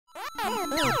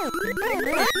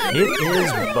It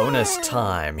is bonus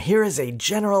time. Here is a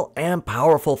general and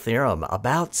powerful theorem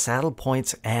about saddle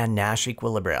points and Nash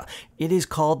equilibria. It is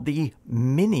called the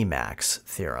minimax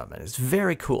theorem, and it's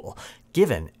very cool.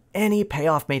 Given any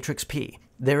payoff matrix P,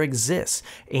 there exists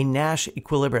a Nash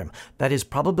equilibrium that is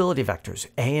probability vectors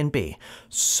A and B,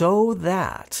 so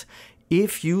that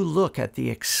if you look at the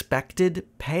expected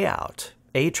payout,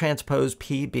 A transpose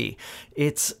PB,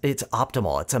 it's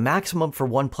optimal. It's a maximum for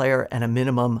one player and a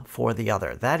minimum for the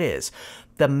other. That is,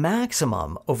 the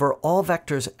maximum over all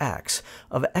vectors x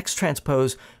of x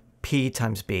transpose P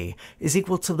times B is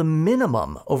equal to the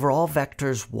minimum over all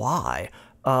vectors y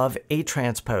of A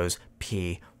transpose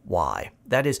P y.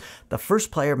 That is, the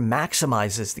first player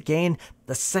maximizes the gain,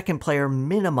 the second player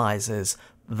minimizes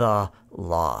the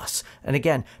loss. And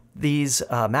again, these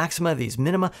maxima, these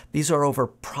minima, these are over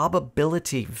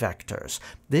probability vectors.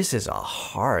 This is a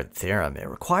hard theorem. It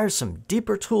requires some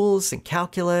deeper tools in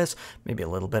calculus, maybe a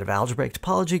little bit of algebraic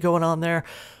topology going on there.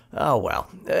 Oh well,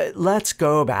 let's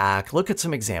go back, look at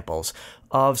some examples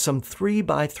of some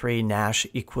 3x3 Nash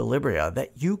equilibria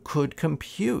that you could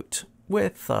compute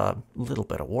with a little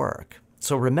bit of work.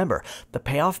 So remember, the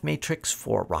payoff matrix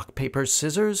for rock, paper,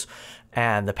 scissors,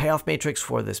 and the payoff matrix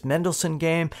for this Mendelssohn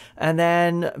game, and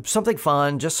then something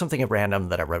fun, just something at random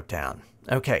that I wrote down.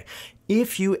 Okay,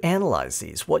 if you analyze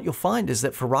these, what you'll find is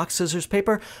that for rock, scissors,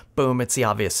 paper, boom, it's the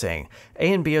obvious thing.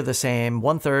 A and B are the same,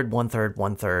 1/3, 1/3,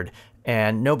 1/3,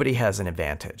 and nobody has an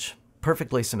advantage.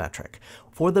 Perfectly symmetric.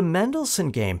 For the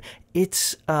Mendelssohn game,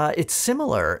 it's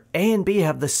similar. A and B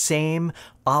have the same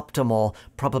optimal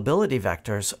probability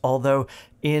vectors, although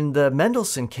in the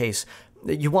Mendelssohn case,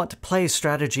 you want to play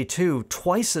strategy 2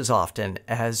 twice as often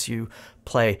as you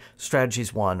play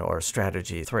strategies 1 or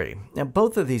strategy 3. Now,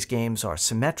 both of these games are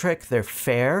symmetric, they're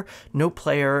fair, no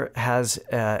player has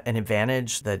an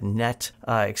advantage, the net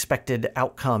expected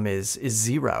outcome is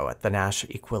 0 at the Nash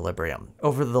equilibrium.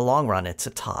 Over the long run, it's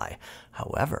a tie.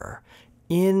 However,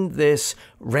 in this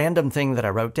random thing that I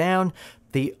wrote down,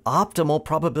 the optimal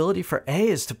probability for A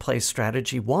is to play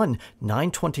strategy 1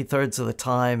 9/23 of the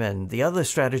time, and the other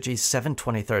strategy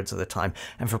 7/23 of the time.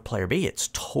 And for player B, it's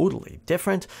totally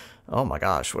different. Oh my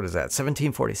gosh, what is that?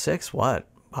 1746? What?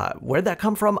 Where'd that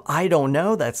come from? I don't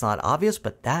know. That's not obvious,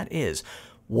 but that is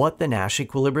what the Nash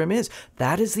equilibrium is.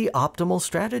 That is the optimal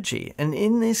strategy. And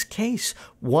in this case,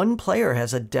 one player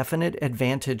has a definite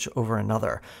advantage over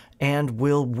another and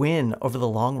will win over the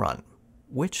long run.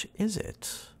 Which is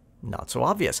it? Not so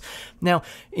obvious. Now,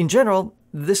 in general,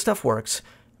 this stuff works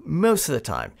most of the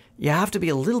time. You have to be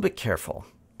a little bit careful.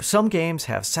 Some games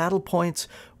have saddle points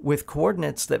with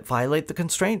coordinates that violate the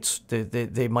constraints.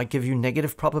 They might give you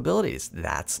negative probabilities.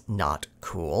 That's not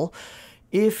cool.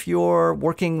 If you're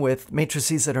working with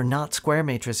matrices that are not square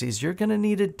matrices, you're going to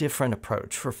need a different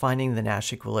approach for finding the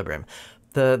Nash equilibrium.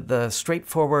 The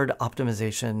straightforward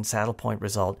optimization saddle point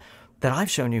result that I've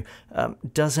shown you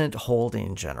doesn't hold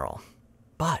in general.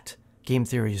 But game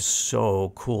theory is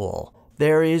so cool.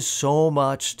 There is so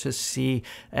much to see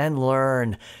and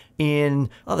learn. In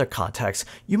other contexts,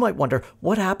 you might wonder,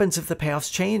 what happens if the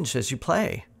payoffs change as you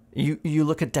play? You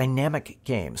look at dynamic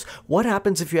games. What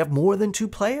happens if you have more than 2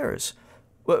 players?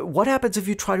 What happens if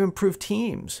you try to improve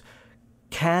teams?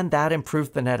 Can that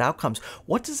improve the net outcomes?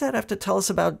 What does that have to tell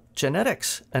us about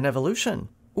genetics and evolution?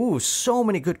 Ooh, so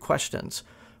many good questions.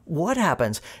 What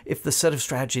happens if the set of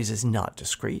strategies is not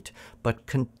discrete, but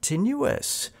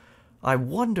continuous? I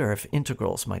wonder if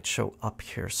integrals might show up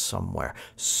here somewhere.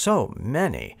 So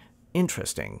many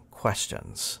interesting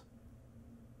questions.